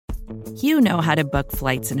You know how to book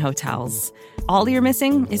flights and hotels. All you're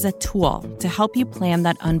missing is a tool to help you plan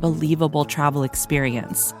that unbelievable travel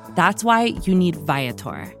experience. That's why you need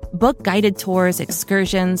Viator. Book guided tours,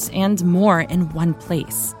 excursions, and more in one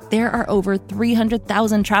place. There are over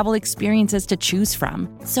 300,000 travel experiences to choose from,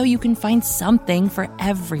 so you can find something for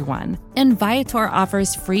everyone. And Viator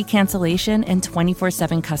offers free cancellation and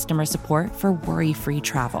 24/7 customer support for worry-free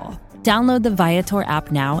travel. Download the Viator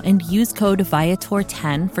app now and use code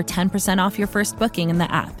Viator10 for 10% off your first booking in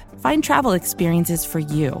the app. Find travel experiences for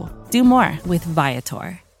you. Do more with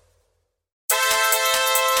Viator.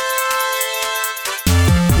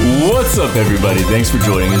 What's up, everybody? Thanks for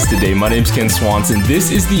joining us today. My name's Ken Swanson.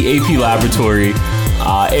 This is the AP Laboratory,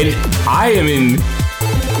 and I am in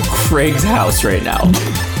Craig's house right now.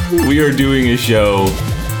 We are doing a show,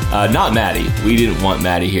 not Maddie. We didn't want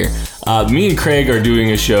Maddie here. Me and Craig are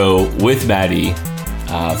doing a show with Maddie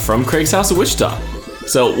from Craig's house in Wichita.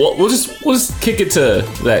 So we'll just kick it to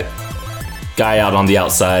that guy out on the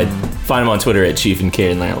outside. Find him on Twitter at Chief and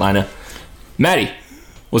K in Atlanta. Maddie,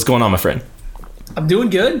 what's going on, my friend? I'm doing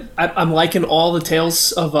good. I'm liking all the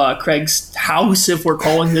tales of Craig's house. If we're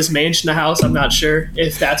calling this mansion a house, I'm not sure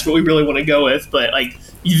if that's what we really want to go with. But like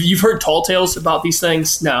you've heard tall tales about these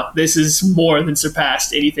things. No, this is more than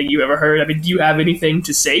surpassed anything you ever heard. I mean, do you have anything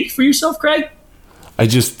to say for yourself, Craig? I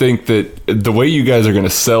just think that the way you guys are going to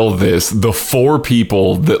sell this, the 4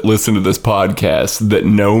 people that listen to this podcast that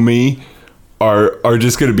know me are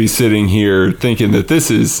just going to be sitting here thinking that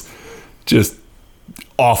this is just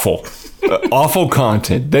awful. Awful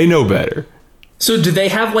content. They know better. So do they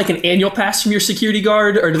have like an annual pass from your security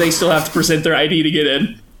guard, or do they still have to present their ID to get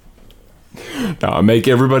in? No, I make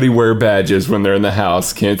everybody wear badges when they're in the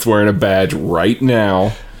house. Kent's wearing a badge right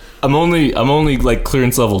now. I'm only like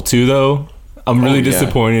clearance level 2 though. I'm really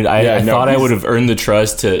disappointed. I thought I would have earned the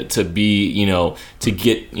trust to be, to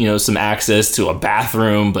get, some access to a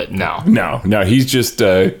bathroom, but no. No, he's just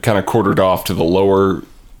kind of quartered off to the lower,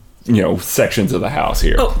 sections of the house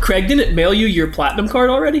here. Oh, Craig didn't mail you your platinum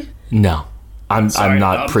card already? No, I'm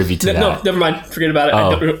not privy to that. No, never mind. Forget about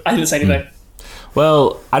it. I didn't say anything.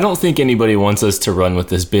 Well, I don't think anybody wants us to run with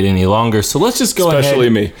this bit any longer, so let's just go ahead. Especially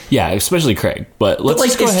me. Yeah, especially Craig. But let's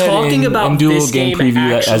just go is ahead talking about and do a this little game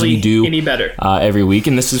preview as we do any better? Every week.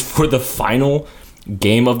 And this is for the final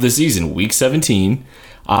game of the season, Week 17.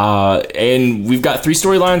 And we've got 3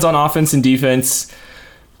 storylines on offense and defense.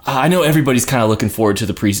 I know everybody's kind of looking forward to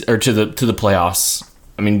the to the playoffs.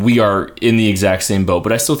 I mean, we are in the exact same boat,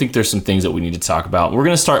 but I still think there's some things that we need to talk about. We're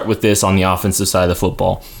going to start with this on the offensive side of the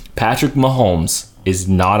football. Patrick Mahomes is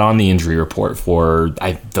not on the injury report for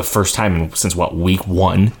the first time since week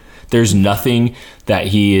 1. There's nothing that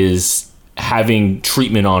he is having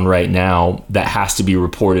treatment on right now that has to be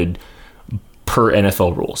reported per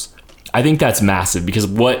NFL rules. I think that's massive because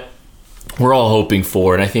what we're all hoping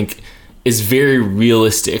for, and I think is very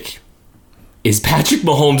realistic, is Patrick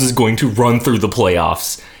Mahomes is going to run through the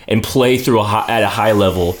playoffs and play at a high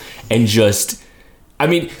level and just, I've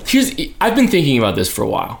been thinking about this for a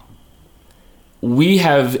while. We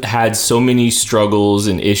have had so many struggles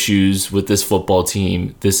and issues with this football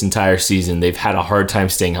team this entire season. They've had a hard time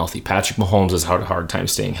staying healthy. Patrick Mahomes has had a hard time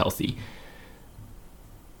staying healthy.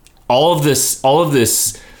 All of this,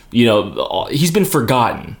 he's been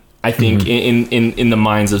forgotten, I think, in the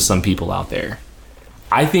minds of some people out there.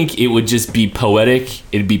 I think it would just be poetic,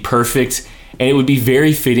 it'd be perfect, and it would be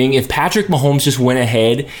very fitting if Patrick Mahomes just went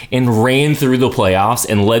ahead and ran through the playoffs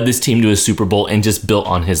and led this team to a Super Bowl and just built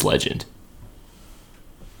on his legend.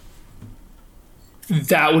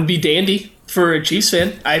 That would be dandy for a Chiefs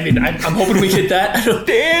fan. I mean, I'm hoping we get that.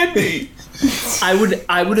 Dandy!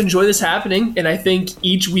 I would enjoy this happening, and I think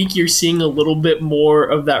each week you're seeing a little bit more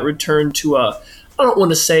of that return to I don't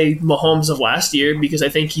want to say Mahomes of last year because I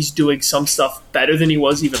think he's doing some stuff better than he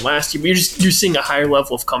was even last year. But you're seeing a higher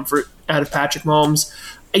level of comfort out of Patrick Mahomes.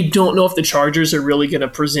 I don't know if the Chargers are really going to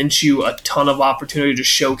present you a ton of opportunity to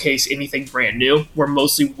showcase anything brand new. We're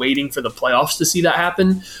mostly waiting for the playoffs to see that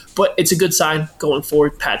happen, but it's a good sign going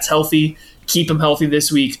forward. Pat's healthy. Keep him healthy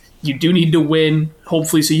this week. You do need to win,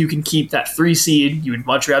 hopefully, so you can keep that 3 seed. You would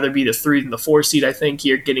much rather be the 3 than the 4 seed, I think.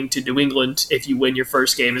 Here, getting to New England, if you win your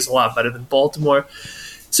first game, is a lot better than Baltimore.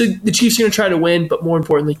 So the Chiefs are going to try to win, but more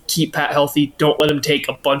importantly, keep Pat healthy. Don't let him take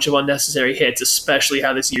a bunch of unnecessary hits, especially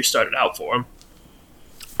how this year started out for him.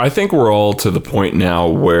 I think we're all to the point now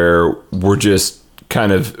where we're just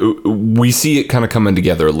we see it kind of coming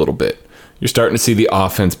together a little bit. You're starting to see the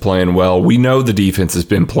offense playing well. We know the defense has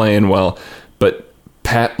been playing well, but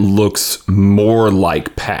Pat looks more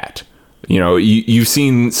like Pat. You know, you've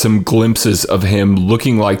seen some glimpses of him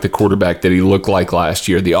looking like the quarterback that he looked like last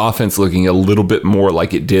year. The offense looking a little bit more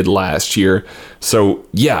like it did last year. So,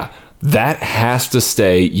 yeah, that has to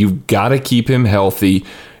stay. You've got to keep him healthy.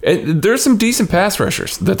 And there's some decent pass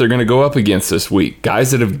rushers that they're going to go up against this week.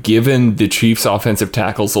 Guys that have given the Chiefs offensive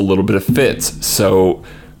tackles a little bit of fits. So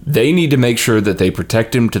they need to make sure that they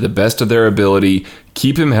protect him to the best of their ability,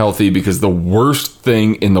 keep him healthy, because the worst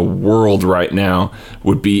thing in the world right now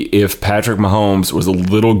would be if Patrick Mahomes was a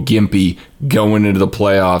little gimpy going into the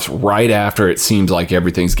playoffs right after it seems like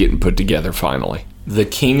everything's getting put together finally. The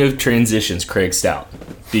king of transitions, Craig Stout,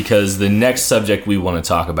 because the next subject we want to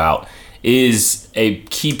talk about is a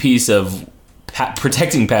key piece of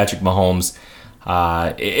protecting Patrick Mahomes,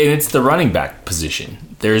 and it's the running back position.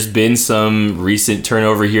 There's been some recent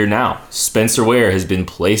turnover here now. Spencer Ware has been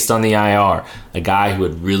placed on the IR, a guy who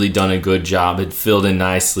had really done a good job, had filled in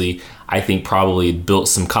nicely. I think probably built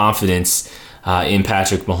some confidence in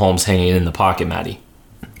Patrick Mahomes hanging in the pocket, Maddie.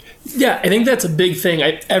 Yeah, I think that's a big thing.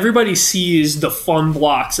 Everybody sees the fun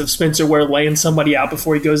blocks of Spencer Ware laying somebody out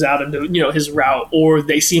before he goes out into his route, or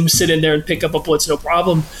they see him sit in there and pick up a blitz, no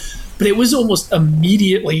problem. But it was almost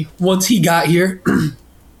immediately once he got here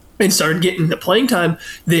and started getting the playing time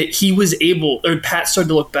that he was able, or Pat started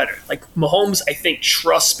to look better. Like Mahomes, I think,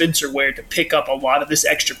 trusts Spencer Ware to pick up a lot of this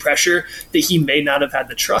extra pressure that he may not have had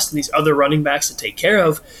the trust in these other running backs to take care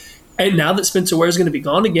of. And now that Spencer Ware is going to be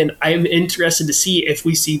gone again, I am interested to see if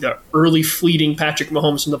we see the early fleeting Patrick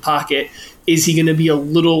Mahomes from the pocket. Is he going to be a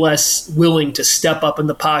little less willing to step up in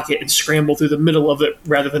the pocket and scramble through the middle of it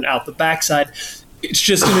rather than out the backside? It's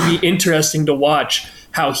just going to be interesting to watch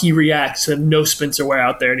how he reacts to no Spencer Ware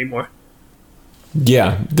out there anymore.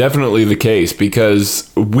 Yeah, definitely the case,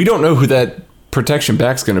 because we don't know who that protection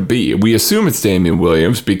back's going to be. We assume it's Damian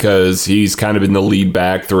Williams because he's kind of been the lead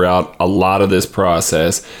back throughout a lot of this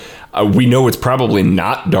process. We know it's probably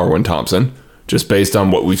not Darwin Thompson, just based on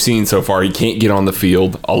what we've seen so far. He can't get on the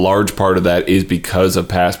field. A large part of that is because of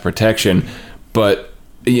pass protection. But,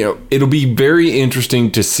 it'll be very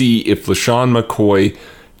interesting to see if LeSean McCoy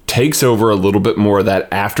takes over a little bit more of that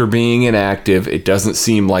after being inactive. It doesn't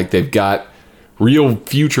seem like they've got real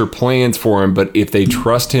future plans for him, but if they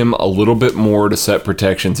trust him a little bit more to set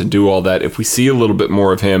protections and do all that, if we see a little bit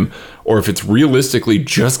more of him, or if it's realistically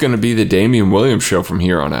just going to be the Damian Williams show from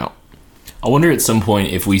here on out. I wonder at some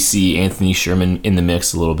point if we see Anthony Sherman in the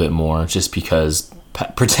mix a little bit more, just because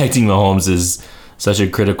protecting Mahomes is such a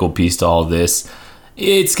critical piece to all of this.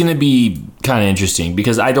 It's going to be kind of interesting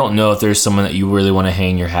because I don't know if there's someone that you really want to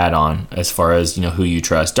hang your hat on as far as, who you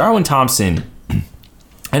trust. Darwin Thompson,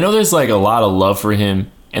 I know there's like a lot of love for him,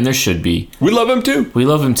 and there should be. We love him too. We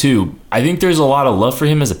love him too. I think there's a lot of love for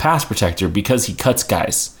him as a pass protector because he cuts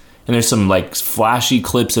guys. And there's some like flashy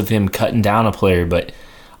clips of him cutting down a player, but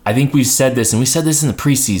I think we've said this, and we said this in the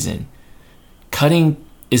preseason. Cutting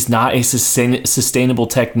is not a sustainable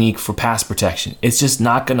technique for pass protection. It's just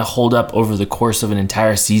not going to hold up over the course of an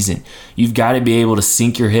entire season. You've got to be able to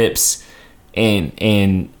sink your hips and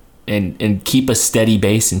keep a steady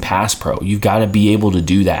base in pass pro. You've got to be able to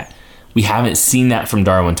do that. We haven't seen that from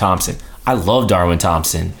Darwin Thompson. I love Darwin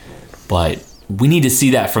Thompson, but we need to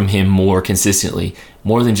see that from him more consistently,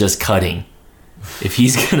 more than just cutting. If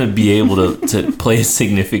he's going to be able to play a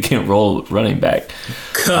significant role running back.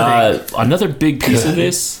 Another big piece of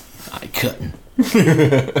this, cutting.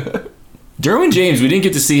 Derwin James, we didn't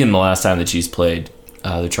get to see him the last time the Chiefs played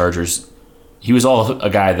the Chargers. He was all a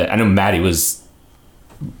guy that, I know Maddie was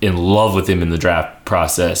in love with him in the draft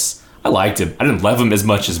process. I liked him. I didn't love him as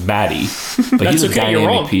much as Maddie, but he's a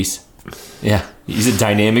dynamic piece. Yeah, he's a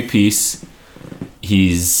dynamic piece.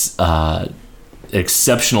 He's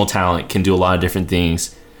exceptional talent, can do a lot of different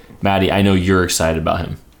things. Maddie, I know you're excited about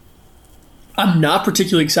him. I'm not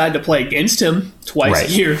particularly excited to play against him twice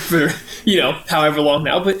a year for, however long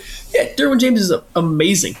now. But yeah, Derwin James is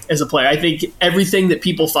amazing as a player. I think everything that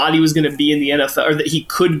people thought he was going to be in the NFL, or that he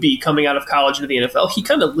could be coming out of college into the NFL, he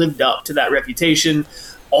kind of lived up to that reputation.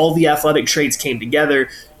 All the athletic traits came together.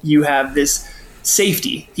 You have this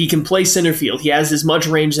safety. He can play center field. He has as much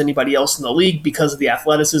range as anybody else in the league because of the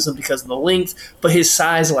athleticism, because of the length, but his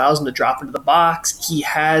size allows him to drop into the box. He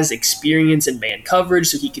has experience in man coverage,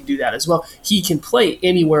 so he can do that as well. He can play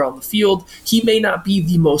anywhere on the field. He may not be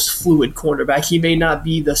the most fluid cornerback. He may not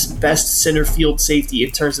be the best center field safety in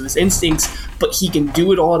terms of his instincts, but he can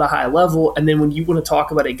do it all at a high level. And then when you want to talk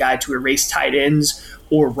about a guy to erase tight ends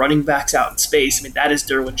or running backs out in space. I mean, that is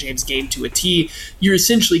Derwin James' game to a T. You're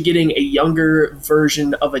essentially getting a younger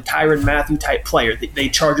version of a Tyrann Mathieu type player. The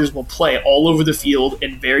Chargers will play all over the field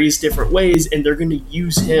in various different ways, and they're going to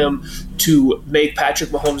use him to make Patrick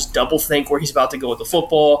Mahomes double think where he's about to go with the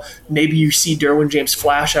football. Maybe you see Derwin James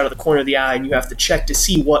flash out of the corner of the eye, and you have to check to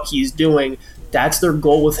see what he's doing. That's their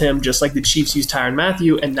goal with him, just like the Chiefs use Tyrann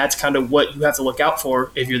Mathieu, and that's kind of what you have to look out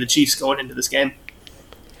for if you're the Chiefs going into this game.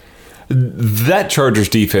 That Chargers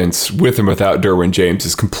defense, with and without Derwin James,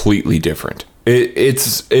 is completely different.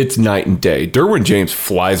 It's night and day. Derwin James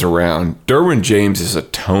flies around. Derwin James is a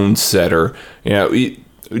tone setter.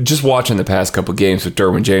 Just watching the past couple games with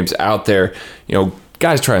Derwin James out there,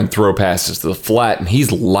 guys try and throw passes to the flat, and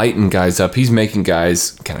he's lighting guys up. He's making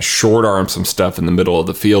guys kind of short arm some stuff in the middle of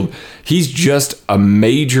the field. He's just a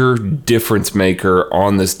major difference maker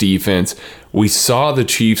on this defense. We saw the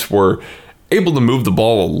Chiefs were able to move the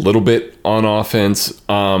ball a little bit on offense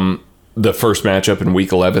the first matchup in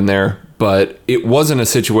Week 11 there, but it wasn't a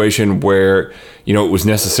situation where, it was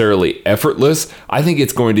necessarily effortless. I think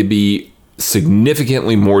it's going to be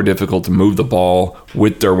significantly more difficult to move the ball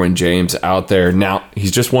with Derwin James out there. Now,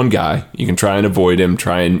 he's just one guy. You can try and avoid him,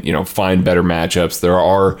 try and, find better matchups. There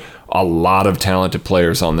are a lot of talented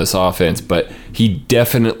players on this offense, but he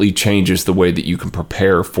definitely changes the way that you can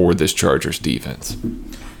prepare for this Chargers defense.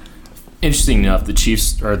 Interesting enough, the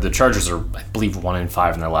Chargers are, I believe,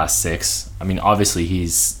 1-5 in their last 6. I mean, obviously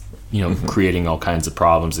he's, creating all kinds of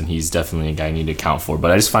problems, and he's definitely a guy you need to account for.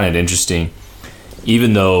 But I just find it interesting,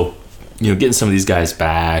 even though getting some of these guys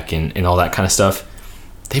back and all that kind of stuff,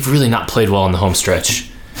 they've really not played well in the home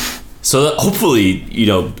stretch. So that hopefully,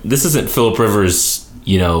 this isn't Phillip Rivers,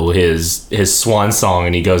 his swan song,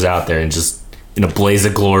 and he goes out there and just in a blaze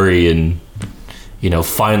of glory and,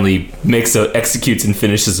 finally executes and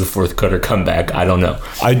finishes a fourth quarter comeback. I don't know.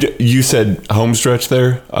 You said home stretch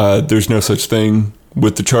there. There's no such thing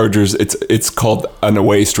with the Chargers. It's called an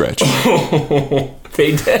away stretch.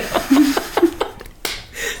 They did.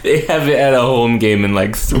 They haven't had a home game in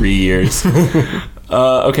like 3 years.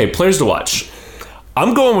 Okay, players to watch.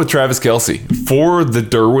 I'm going with Travis Kelce for the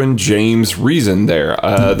Derwin James reason there.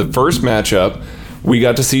 The first matchup, we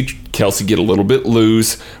got to see Kelce get a little bit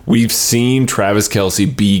loose. We've seen Travis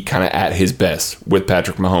Kelce be kind of at his best with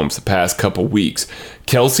Patrick Mahomes the past couple weeks.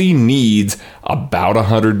 Kelce needs about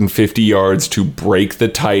 150 yards to break the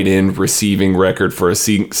tight end receiving record for a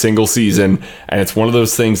single season, and it's one of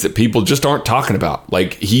those things that people just aren't talking about.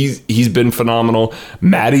 Like, he's been phenomenal.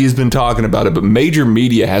 Maddie has been talking about it, but major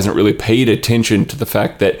media hasn't really paid attention to the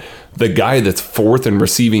fact that the guy that's fourth in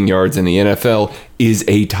receiving yards in the NFL is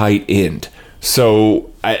a tight end.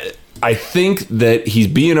 So I think that he's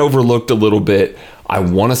being overlooked a little bit. I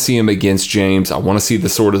want to see him against James. I want to see the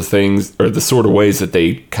sort of things or the sort of ways that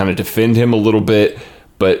they kind of defend him a little bit.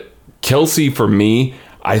 But Kelce, for me,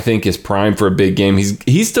 I think is primed for a big game.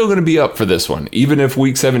 He's still going to be up for this one. Even if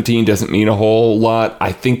Week 17 doesn't mean a whole lot,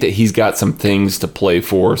 I think that he's got some things to play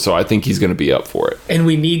for, so I think he's going to be up for it. And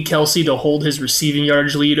we need Kelce to hold his receiving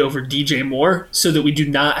yardage lead over DJ Moore so that we do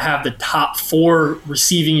not have the top 4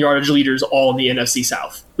 receiving yardage leaders all in the NFC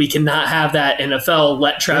South. We cannot have that NFL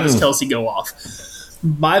let Travis Kelce go off.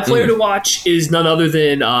 My player to watch is none other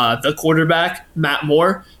than the quarterback, Matt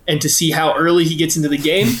Moore, and to see how early he gets into the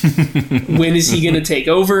game. When is he going to take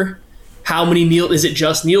over? How many is it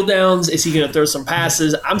just kneel downs? Is he going to throw some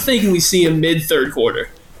passes? I'm thinking we see him mid-third quarter.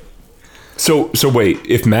 So wait,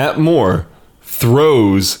 if Matt Moore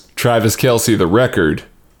throws Travis Kelce the record,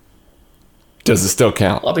 does it still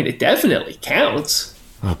count? Well, I mean, it definitely counts.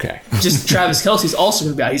 Okay. Just Travis Kelce's also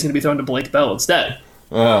going to be out. He's going to be thrown to Blake Bell instead.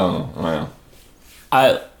 Oh, wow.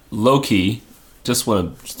 I low-key just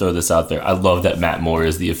want to throw this out there. I love that Matt Moore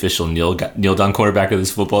is the official kneel down quarterback of this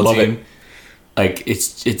football love team. It. Like,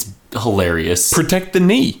 it's hilarious. Protect the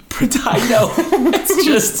knee. I know.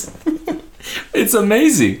 It's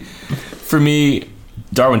amazing. For me,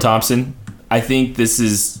 Darwin Thompson, I think this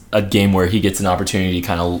is a game where he gets an opportunity to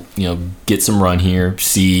kind of, get some run here,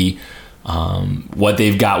 see what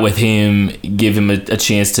they've got with him, give him a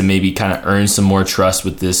chance to maybe kind of earn some more trust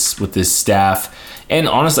with this staff. And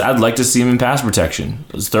honestly, I'd like to see him in pass protection.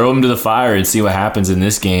 Let's throw him to the fire and see what happens in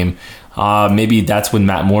this game. Maybe that's when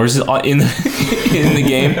Matt Moore's in the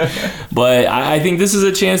game. But I think this is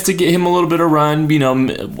a chance to get him a little bit of run.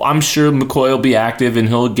 I'm sure McCoy will be active and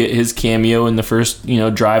he'll get his cameo in the first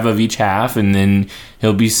drive of each half, and then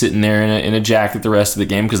he'll be sitting there in a jacket the rest of the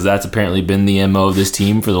game, because that's apparently been the MO of this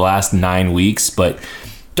team for the last 9 weeks. But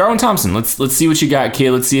Darwin Thompson, let's see what you got,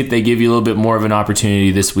 kid. Let's see if they give you a little bit more of an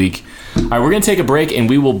opportunity this week. All right, we're going to take a break, and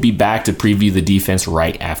we will be back to preview the defense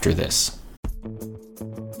right after this.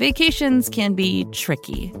 Vacations can be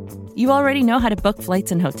tricky. You already know how to book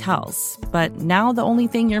flights and hotels, but now the only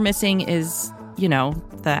thing you're missing is,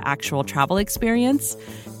 the actual travel experience.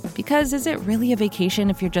 Because is it really a vacation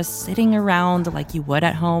if you're just sitting around like you would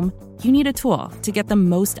at home? You need a tool to get the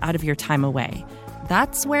most out of your time away.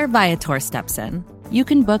 That's where Viator steps in. You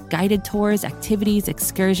can book guided tours, activities,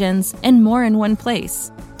 excursions, and more in one place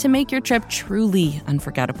to make your trip truly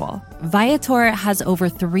unforgettable. Viator has over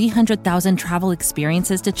 300,000 travel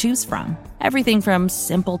experiences to choose from. Everything from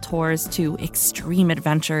simple tours to extreme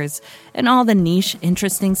adventures and all the niche,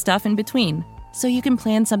 interesting stuff in between. So you can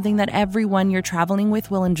plan something that everyone you're traveling with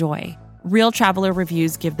will enjoy. Real traveler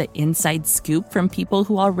reviews give the inside scoop from people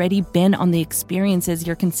who already been on the experiences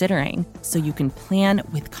you're considering, so you can plan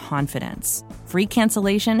with confidence. Free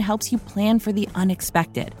cancellation helps you plan for the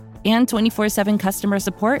unexpected. And 24/7 customer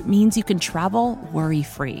support means you can travel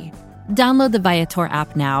worry-free. Download the Viator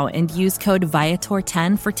app now and use code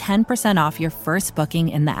Viator10 for 10% off your first booking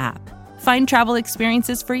in the app. Find travel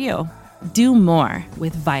experiences for you. Do more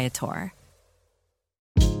with Viator.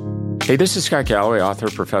 Hey, this is Scott Galloway, author,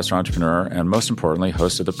 professor, entrepreneur, and most importantly,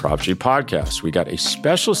 host of the Prop G podcast. We got a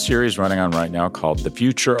special series running on right now called The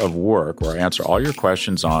Future of Work, where I answer all your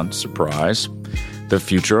questions on, surprise, the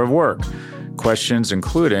future of work. Questions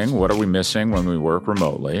including, what are we missing when we work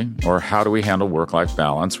remotely? Or how do we handle work-life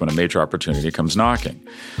balance when a major opportunity comes knocking?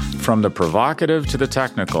 From the provocative to the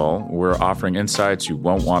technical, we're offering insights you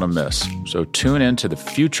won't want to miss. So tune in to The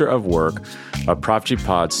Future of Work, a Prop G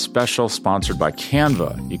Pod special sponsored by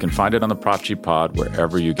Canva. You can find it on the Prop G Pod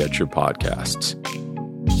wherever you get your podcasts.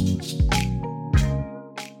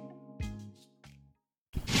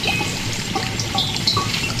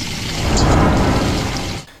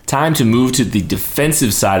 Time to move to the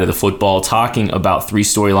defensive side of the football, talking about three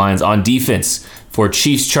storylines on defense for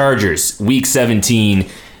Chiefs Chargers Week 17.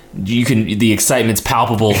 The excitement's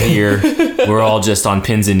palpable here. We're all just on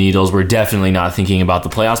pins and needles. We're definitely not thinking about the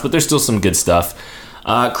playoffs, but there's still some good stuff.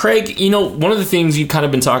 Craig, one of the things you've kind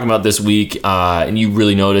of been talking about this week, and you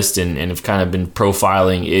really noticed and have kind of been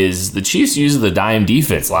profiling, is the Chiefs' use of the dime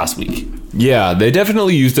defense last week. Yeah, they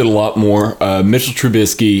definitely used it a lot more. Mitchell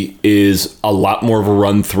Trubisky is a lot more of a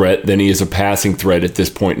run threat than he is a passing threat at this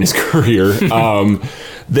point in his career.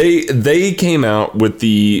 They came out with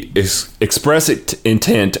the express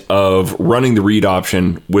intent of running the read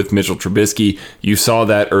option with Mitchell Trubisky. You saw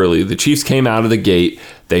that early. The Chiefs came out of the gate.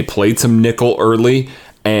 They played some nickel early,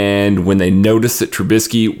 and when they noticed that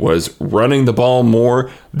Trubisky was running the ball more,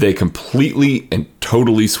 they completely and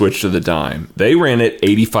totally switched to the dime. They ran it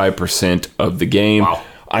 85% of the game. Wow.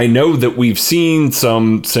 I know that we've seen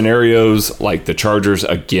some scenarios like the Chargers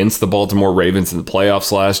against the Baltimore Ravens in the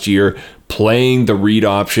playoffs last year, playing the read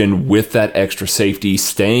option with that extra safety,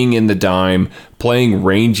 staying in the dime, playing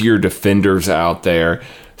rangier defenders out there.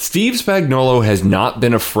 Steve Spagnuolo has not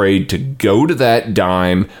been afraid to go to that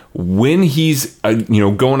dime when he's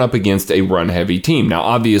going up against a run-heavy team. Now,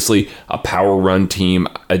 obviously, a power run team,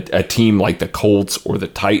 a team like the Colts or the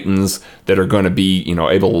Titans that are going to be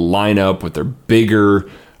able to line up with their bigger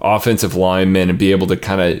offensive linemen and be able to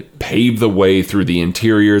kind of pave the way through the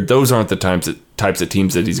interior. Those aren't the types of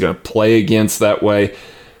teams that he's going to play against that way.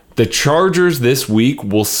 The Chargers this week,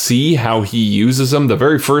 we'll see how he uses them. The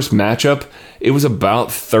very first matchup, it was about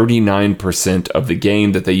 39% of the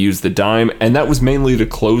game that they used the dime, and that was mainly to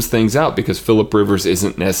close things out because Phillip Rivers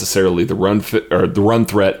isn't necessarily the run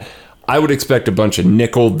threat. I would expect a bunch of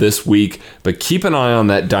nickel this week, but keep an eye on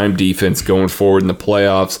that dime defense going forward in the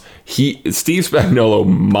playoffs. Steve Spagnuolo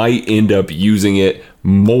might end up using it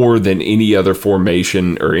more than any other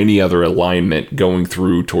formation or any other alignment going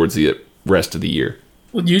through towards the rest of the year.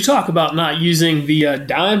 Well, you talk about not using the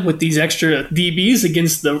dime with these extra DBs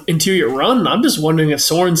against the interior run. I'm just wondering if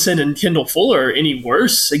Sorensen and Kendall Fuller are any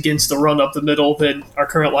worse against the run up the middle than our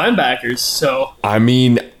current linebackers. So, I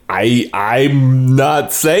mean, I'm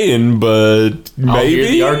not saying, but maybe. I'll hear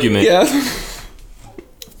the argument. Yeah.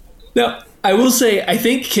 Now, I will say, I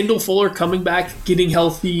think Kendall Fuller coming back, getting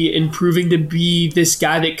healthy, and proving to be this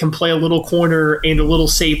guy that can play a little corner and a little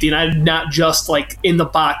safety, and I'm not just like in the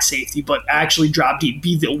box safety, but actually drop deep,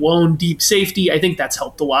 be the lone deep safety. I think that's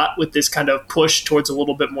helped a lot with this kind of push towards a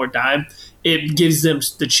little bit more dime. It gives them,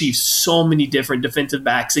 the Chiefs, so many different defensive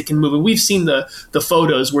backs that can move. And we've seen the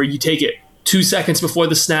photos where you take it 2 seconds before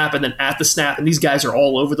the snap and then at the snap, and these guys are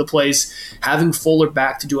all over the place. Having Fuller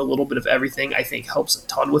back to do a little bit of everything, I think, helps a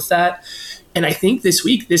ton with that. And I think this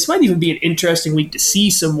week, this might even be an interesting week to see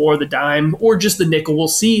some more of the dime or just the nickel. We'll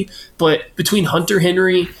see. But between Hunter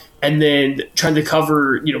Henry and then trying to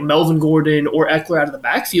cover, Melvin Gordon or Eckler out of the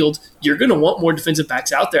backfield, you're going to want more defensive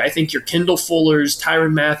backs out there. I think your Kendall Fullers,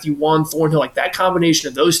 Tyrann Mathieu, Juan Thornhill, like that combination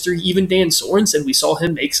of those three, even Dan Sorensen, we saw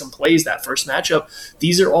him make some plays that first matchup.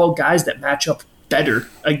 These are all guys that match up better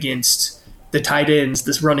against the tight ends,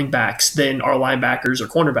 this running backs, than our linebackers or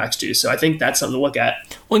cornerbacks do. So I think that's something to look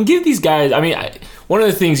at. Well, and give these guys, one of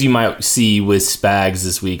the things you might see with Spags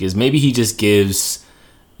this week is maybe he just gives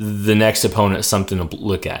the next opponent something to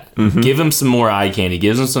look at. Mm-hmm. Give them some more eye candy.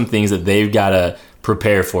 Gives them some things that they've got to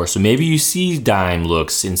prepare for. So maybe you see dime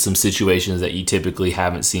looks in some situations that you typically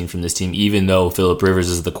haven't seen from this team, even though Phillip Rivers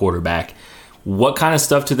is the quarterback. What kind of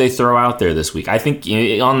stuff do they throw out there this week? I think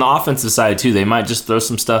on the offensive side, too, they might just throw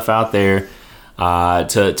some stuff out there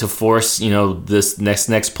to force, this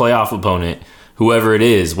next playoff opponent, whoever it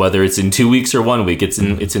is, whether it's in 2 weeks or 1 week, it's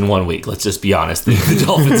in 1 week. Let's just be honest. The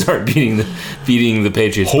Dolphins aren't beating the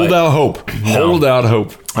Patriots. Hold out hope. No. Hold out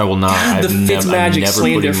hope. I will not. I'm never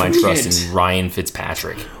putting my trust in Ryan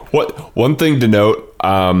Fitzpatrick. One thing to note,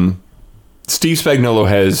 Steve Spagnuolo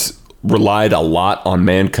has relied a lot on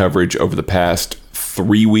man coverage over the past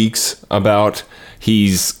 3 weeks.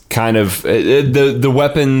 He's kind of the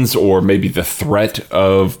weapons, or maybe the threat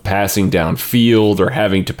of passing downfield or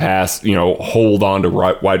having to pass, hold on to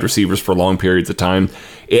wide receivers for long periods of time.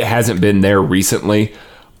 It hasn't been there recently.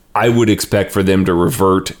 I would expect for them to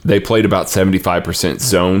revert. They played about 75%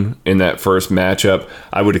 zone in that first matchup.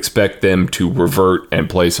 I would expect them to revert and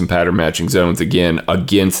play some pattern matching zones again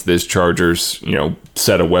against this Chargers,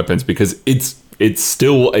 set of weapons, because it's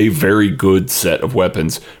still a very good set of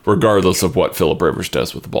weapons, regardless of what Phillip Rivers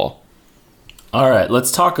does with the ball. All right,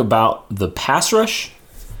 let's talk about the pass rush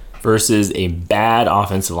versus a bad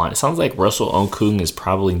offensive line. It sounds like Russell Okung is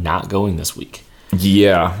probably not going this week.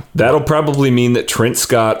 Yeah, that'll probably mean that Trent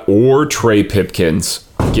Scott or Trey Pipkins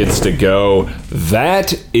gets to go.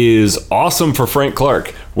 That is awesome for Frank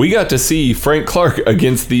Clark. We got to see Frank Clark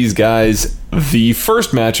against these guys the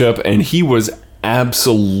first matchup, and he was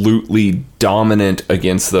absolutely dominant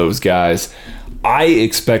against those guys. I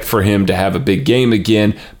expect for him to have a big game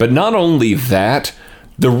again, but not only that,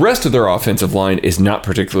 the rest of their offensive line is not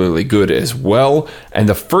particularly good as well. And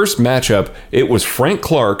the first matchup, it was Frank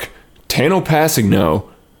Clark, Tano Passigno,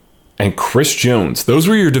 and Chris Jones. Those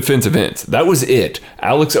were your defensive ends. That was it.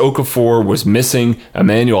 Alex Okafor was missing.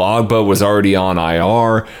 Emmanuel Ogbah was already on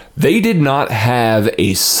IR. They did not have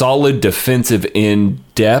a solid defensive end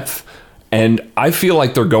depth. And I feel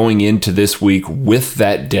like they're going into this week with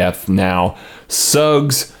that depth now.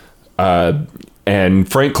 Suggs and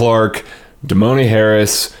Frank Clark, Damone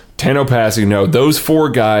Harris, Tano Passigno, those four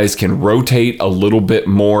guys can rotate a little bit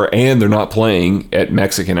more, and they're not playing at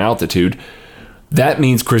Mexican altitude. That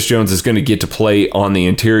means Chris Jones is going to get to play on the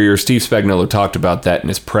interior. Steve Spagnuolo talked about that in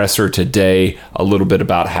his presser today, a little bit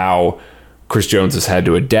about how Chris Jones has had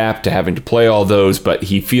to adapt to having to play all those, but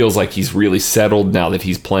he feels like he's really settled now that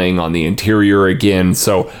he's playing on the interior again.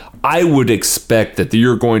 So I would expect that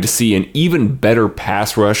you're going to see an even better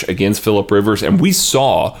pass rush against Phillip Rivers, and we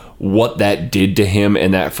saw what that did to him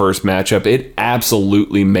in that first matchup. It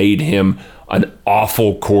absolutely made him an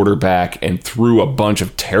awful quarterback and threw a bunch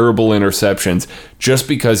of terrible interceptions just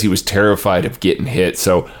because he was terrified of getting hit.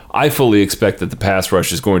 So I fully expect that the pass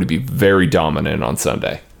rush is going to be very dominant on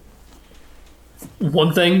Sunday.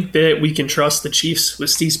 One thing that we can trust the Chiefs with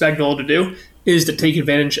Steve Spagnuolo to do is to take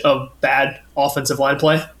advantage of bad offensive line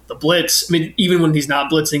play. The blitz, even when he's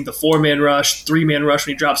not blitzing, the 4-man rush, 3-man rush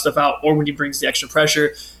when he drops stuff out, or when he brings the extra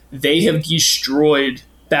pressure, they have destroyed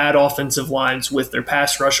bad offensive lines with their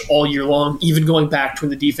pass rush all year long, even going back to when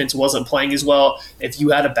the defense wasn't playing as well. If you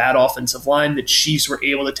had a bad offensive line, the Chiefs were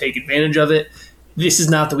able to take advantage of it. This is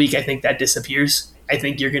not the week I think that disappears. I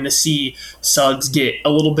think you're going to see Suggs get a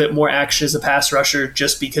little bit more action as a pass rusher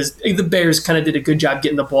just because the Bears kind of did a good job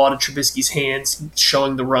getting the ball to Trubisky's hands,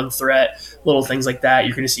 showing the run threat, little things like that.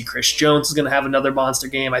 You're going to see Chris Jones is going to have another monster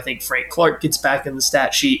game. I think Frank Clark gets back in the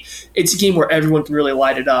stat sheet. It's a game where everyone can really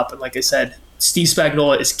light it up. And like I said, Steve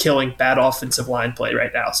Spagnuolo is killing bad offensive line play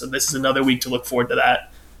right now. So this is another week to look forward to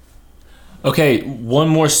that. Okay, one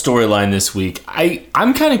more storyline this week.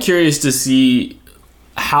 I'm kind of curious to see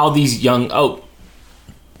how these young... Oh,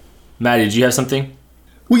 Maddie, did you have something?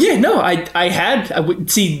 Well, yeah, no, I would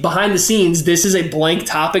see behind the scenes, this is a blank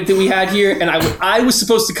topic that we had here, and I was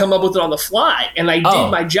supposed to come up with it on the fly, and I did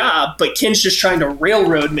my job, but Ken's just trying to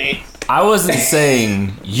railroad me. I wasn't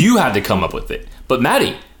saying you had to come up with it, but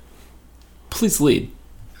Maddie, please lead.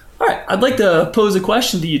 All right, I'd like to pose a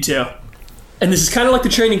question to you two, and this is kind of like the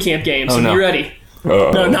training camp game, so be ready.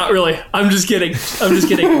 No, not really. I'm just kidding.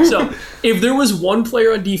 So, if there was one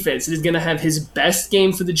player on defense that is going to have his best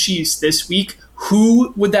game for the Chiefs this week,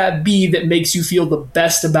 who would that be that makes you feel the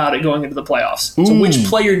best about it going into the playoffs? So which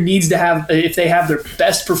player needs to have, if they have their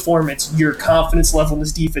best performance, your confidence level in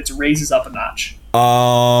this defense raises up a notch?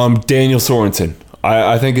 Daniel Sorensen.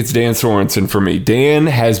 I think it's Dan Sorensen for me. Dan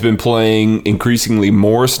has been playing increasingly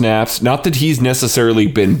more snaps. Not that he's necessarily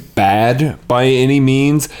been bad by any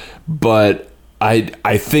means, but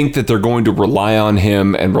I think that they're going to rely on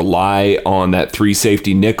him and rely on that 3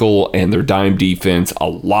 safety nickel and their dime defense a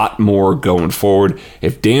lot more going forward.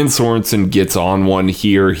 If Dan Sorensen gets on one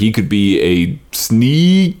here, he could be a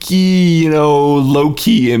sneaky,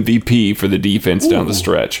 low-key MVP for the defense down the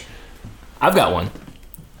stretch. I've got one.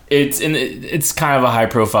 It's kind of a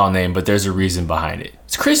high-profile name, but there's a reason behind it.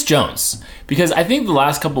 It's Chris Jones. Because I think the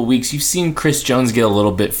last couple of weeks, you've seen Chris Jones get a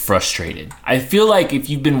little bit frustrated. I feel like if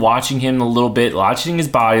you've been watching him a little bit, watching his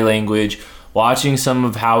body language, watching some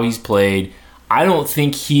of how he's played, I don't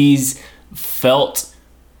think he's felt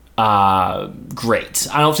great.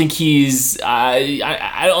 I don't think he's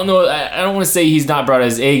I don't know, I don't want to say he's not brought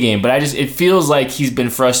his A game, but it feels like he's been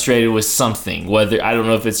frustrated with something. Whether, I don't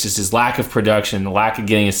know if it's just his lack of production, the lack of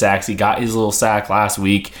getting his sacks. He got his little sack last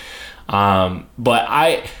week. But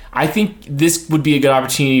I think this would be a good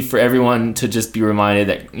opportunity for everyone to just be reminded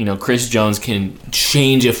that, Chris Jones can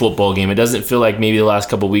change a football game. It doesn't feel like maybe the last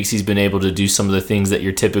couple of weeks he's been able to do some of the things that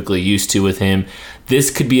you're typically used to with him.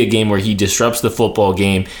 This could be a game where he disrupts the football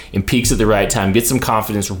game and peaks at the right time, gets some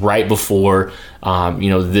confidence right before,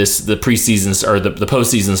 the preseason or the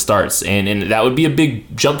postseason starts. And that would be a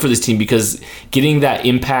big jump for this team because getting that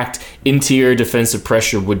impact interior defensive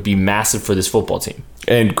pressure would be massive for this football team.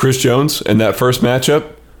 And Chris Jones in that first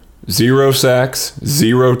matchup, 0 sacks,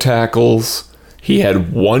 0 tackles. He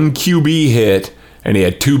had 1 QB hit, and he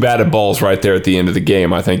had 2 batted balls right there at the end of the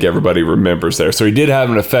game. I think everybody remembers there. So he did have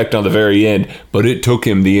an effect on the very end, but it took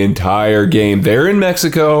him the entire game there in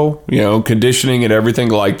Mexico, conditioning and everything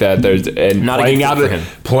like that. And not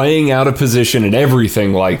playing out of position and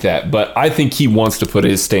everything like that. But I think he wants to put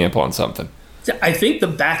his stamp on something. I think the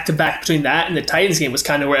back-to-back between that and the Titans game was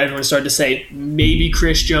kind of where everyone started to say, maybe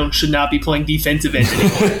Chris Jones should not be playing defensive end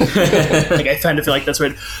anymore. I kind of feel like that's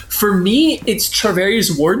right. For me, it's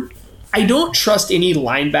Charvarius Ward. I don't trust any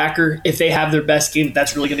linebacker if they have their best game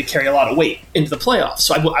that's really going to carry a lot of weight into the playoffs.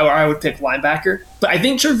 So I would pick linebacker. But I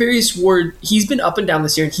think Charvarius Ward, he's been up and down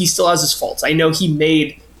this year, and he still has his faults. I know he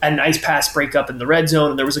made a nice pass breakup in the red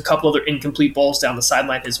zone, and there was a couple other incomplete balls down the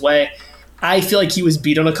sideline his way. I feel like he was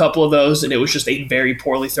beat on a couple of those, and it was just a very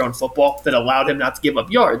poorly thrown football that allowed him not to give up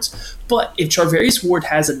yards. But if Charvarius Ward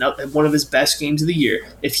has one of his best games of the year,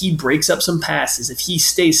 if he breaks up some passes, if he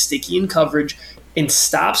stays sticky in coverage and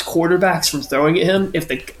stops quarterbacks from throwing at him, if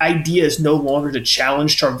the idea is no longer to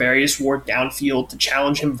challenge Charvarius Ward downfield, to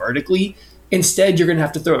challenge him vertically, instead you're going to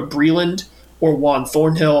have to throw at Breeland or Juan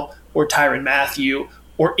Thornhill or Tyrann Mathieu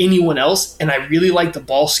or anyone else, and I really like the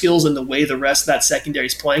ball skills and the way the rest of that secondary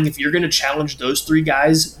is playing. If you're going to challenge those 3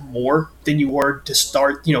 guys more than you were to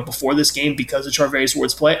start, before this game because of Charvarius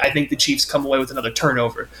Ward's play, I think the Chiefs come away with another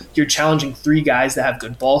turnover. You're challenging 3 guys that have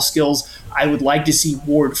good ball skills. I would like to see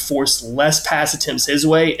Ward force less pass attempts his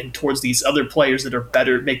way and towards these other players that are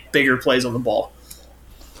better, make bigger plays on the ball.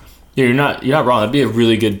 Yeah, you're not wrong. That'd be a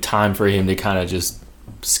really good time for him to kind of just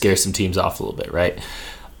scare some teams off a little bit, right?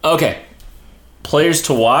 Okay. Players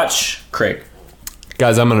to watch, Craig.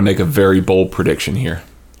 Guys, I'm going to make a very bold prediction here.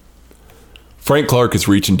 Frank Clark is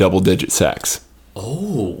reaching double-digit sacks.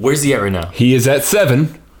 Oh, where's he at right now? He is at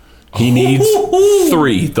 7. He needs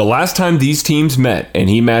 3. The last time these teams met and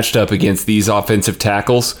he matched up against these offensive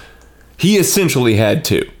tackles, he essentially had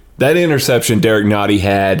 2. That interception Derek Nottie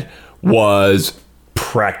had was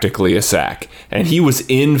practically a sack, and he was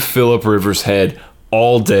in Phillip Rivers' head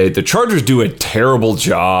all day. The Chargers do a terrible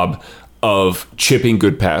job of chipping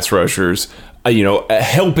good pass rushers,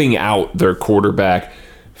 helping out their quarterback.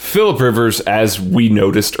 Phillip Rivers, as we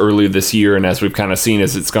noticed earlier this year and as we've kind of seen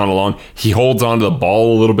as it's gone along, he holds on to the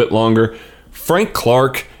ball a little bit longer. Frank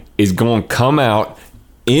Clark is going to come out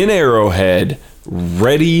in Arrowhead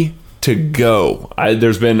ready to go.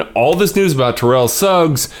 There's been all this news about Terrell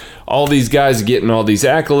Suggs, all these guys getting all these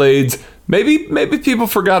accolades. Maybe people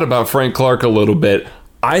forgot about Frank Clark a little bit.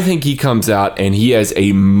 I think he comes out and he has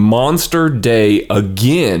a monster day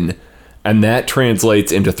again, and that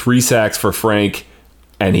translates into 3 sacks for Frank,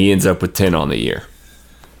 and he ends up with 10 on the year.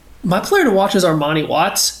 My player to watch is Armani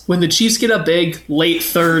Watts. When the Chiefs get up big, late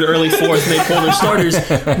 3rd, early 4th, and they pull their starters,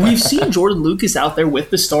 we've seen Jordan Lucas out there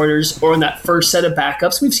with the starters or in that first set of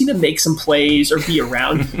backups. We've seen him make some plays or be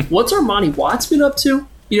around. What's Armani Watts been up to?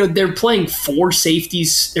 they're playing four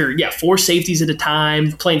safeties at a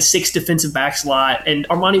time, playing 6 defensive backs a lot, and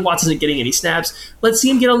Armani Watts isn't getting any snaps. Let's see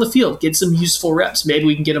him get on the field, get some useful reps. Maybe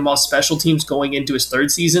we can get him off special teams going into his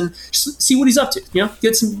 3rd season. Just see what he's up to.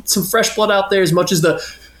 Get some fresh blood out there as much as the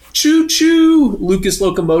choo-choo Lucas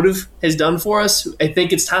Locomotive has done for us. I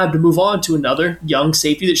think it's time to move on to another young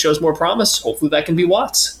safety that shows more promise. Hopefully that can be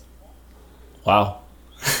Watts. Wow.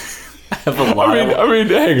 I have a lot. I mean,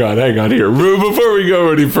 hang on here. Before we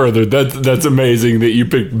go any further, that's amazing that you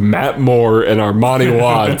picked Matt Moore and Armani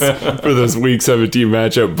Watts for this Week 17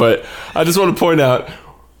 matchup. But I just want to point out,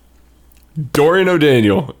 Dorian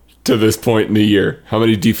O'Daniel, to this point in the year, how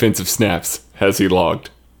many defensive snaps has he logged?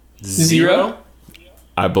 0?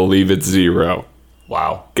 I believe it's 0.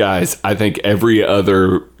 Wow. Guys, I think every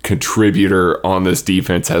other contributor on this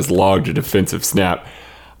defense has logged a defensive snap.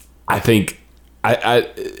 I think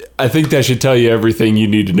that should tell you everything you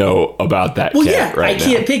need to know about that cat right now. I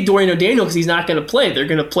can't pick Dorian O'Daniel because he's not going to play. They're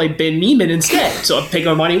going to play Ben Neiman instead. So I'm picking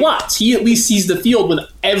Armani Watts. He at least sees the field when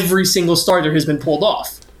every single starter has been pulled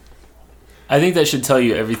off. I think that should tell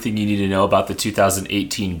you everything you need to know about the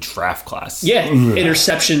 2018 draft class. Yeah,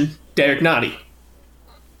 interception, Derek Nottie.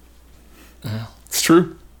 It's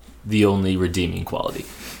true. The only redeeming quality.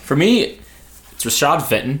 For me, it's Rashad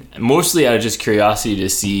Fenton, mostly out of just curiosity to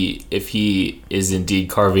see if he is indeed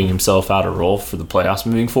carving himself out a role for the playoffs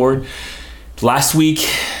moving forward. Last week,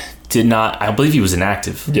 I believe he was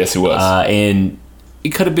inactive. Yes, he was. And it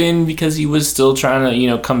could have been because he was still trying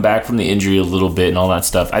to, come back from the injury a little bit and all that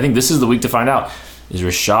stuff. I think this is the week to find out. Is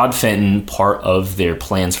Rashad Fenton part of their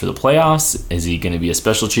plans for the playoffs? Is he going to be a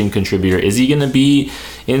special team contributor? Is he going to be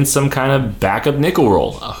in some kind of backup nickel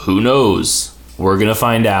role? Who knows? We're going to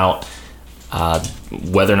find out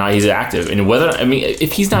whether or not he's active. And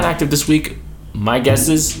if he's not active this week, my guess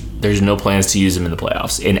is there's no plans to use him in the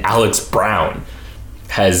playoffs. And Alex Brown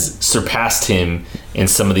has surpassed him in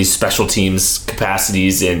some of these special teams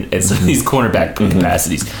capacities and some of these cornerback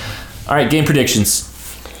capacities. All right, game predictions.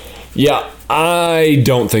 Yeah, I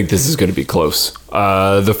don't think this is going to be close.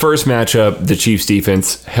 The first matchup, the Chiefs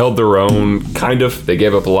defense held their own, kind of. They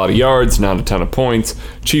gave up a lot of yards, not a ton of points.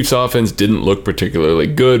 Chiefs offense didn't look particularly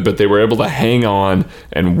good, but they were able to hang on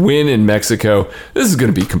and win in Mexico. This is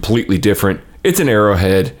going to be completely different. It's an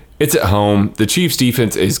Arrowhead. It's at home. The Chiefs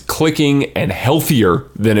defense is clicking and healthier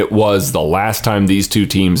than it was the last time these two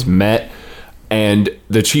teams met. And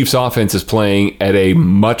the Chiefs offense is playing at a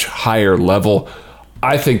much higher level.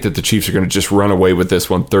 I think that the Chiefs are going to just run away with this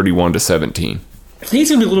one 31-17. I think it's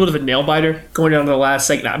going to be a little bit of a nail-biter going down to the last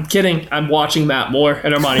second. I'm kidding. I'm watching Matt Moore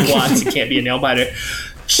and Armani Watts. It can't be a nail-biter.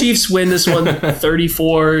 Chiefs win this one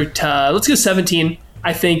 34-17.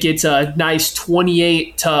 I think it's a nice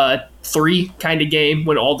 28-3 kind of game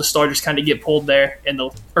when all the starters kind of get pulled there in the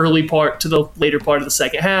early part to the later part of the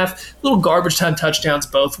second half. Little garbage time touchdowns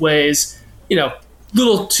both ways.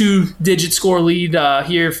 Little 2-digit score lead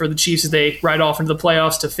here for the Chiefs as they ride off into the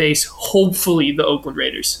playoffs to face, hopefully, the Oakland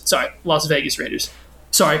Raiders. Sorry, Las Vegas Raiders.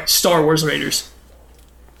 Sorry, Star Wars Raiders.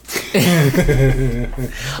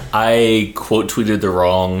 I quote tweeted the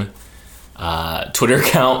wrong Twitter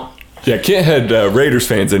account. Yeah, Kent had Raiders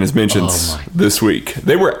fans in his mentions this week.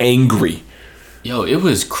 They were angry. Yo, it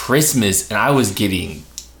was Christmas, and I was getting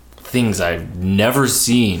things I've never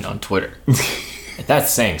seen on Twitter.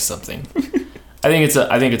 That's saying something. I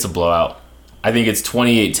think it's a blowout. I think it's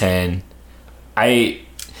 28-10. I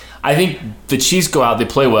think the Chiefs go out, they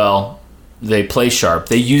play well, they play sharp.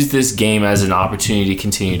 They use this game as an opportunity to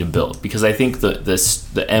continue to build, because I think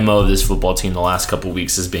the MO of this football team the last couple of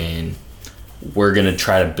weeks has been, we're going to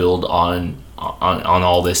try to build on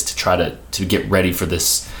all this to try to get ready for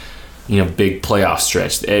this, big playoff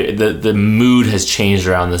stretch. The mood has changed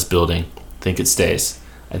around this building. I think it stays.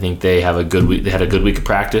 I think they have a good week. They had a good week of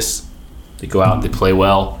practice. They go out, they play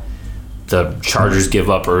well. The Chargers give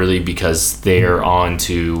up early because they're on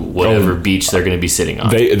to whatever beach they're going to be sitting on.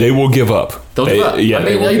 They will give up. They'll give up. Yeah,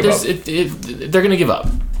 they will give up. They're going to give up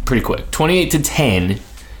pretty quick. 28-10.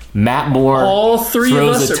 Matt Moore all three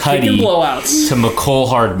throws of us a are picking tutty blowouts. to McCole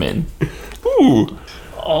Hardman. Ooh.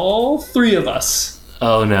 All three of us.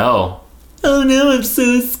 Oh no. Oh no, I'm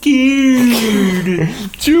so scared.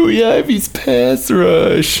 Joey Ivy's pass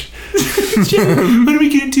rush. What are we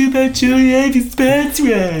going to do about Joey Ivy's pass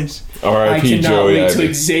rush? R.I.P. Joey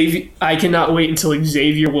Ivy. I cannot wait until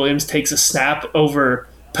Xavier Williams takes a snap over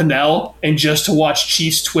Pennell and just to watch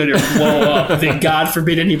Chiefs Twitter blow up that God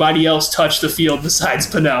forbid anybody else touch the field besides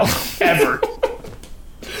Pennell ever.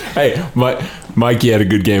 Hey, Mikey had a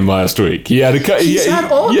good game last week. He's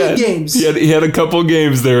had all good games. He had a couple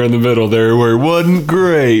games there in the middle there where it wasn't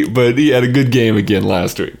great, but he had a good game again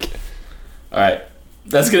last week. All right.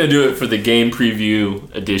 that's going to do it for the game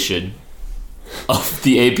preview edition of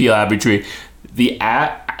the AP Laboratory, the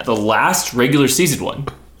last regular season one.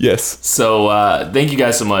 Yes. So thank you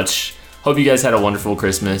guys so much. Hope you guys had a wonderful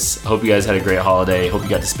Christmas. Hope you guys had a great holiday. Hope you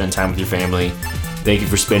got to spend time with your family. Thank you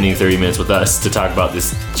for spending 30 minutes with us to talk about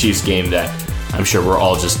this Chiefs game that I'm sure we're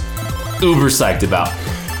all just uber psyched about.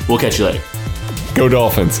 We'll catch you later. Go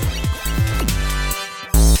Dolphins.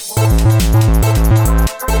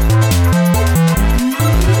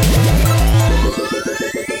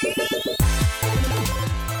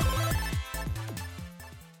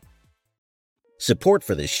 Support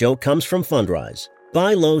for this show comes from Fundrise.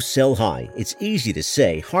 Buy low, sell high. It's easy to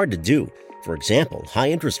say, hard to do. For example, high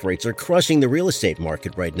interest rates are crushing the real estate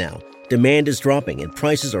market right now. Demand is dropping and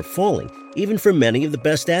prices are falling, even for many of the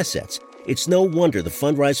best assets. It's no wonder the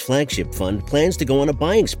Fundrise Flagship Fund plans to go on a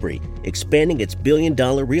buying spree, expanding its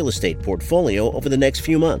billion-dollar real estate portfolio over the next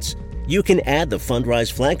few months. You can add the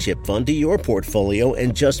Fundrise Flagship Fund to your portfolio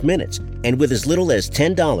in just minutes, and with as little as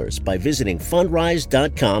 $10 by visiting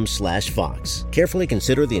fundrise.com/Fox. Carefully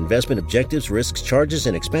consider the investment objectives, risks, charges,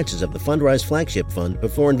 and expenses of the Fundrise Flagship Fund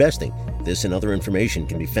before investing. This and other information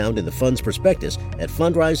can be found in the fund's prospectus at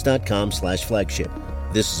fundrise.com/flagship.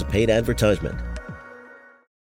 This is a paid advertisement.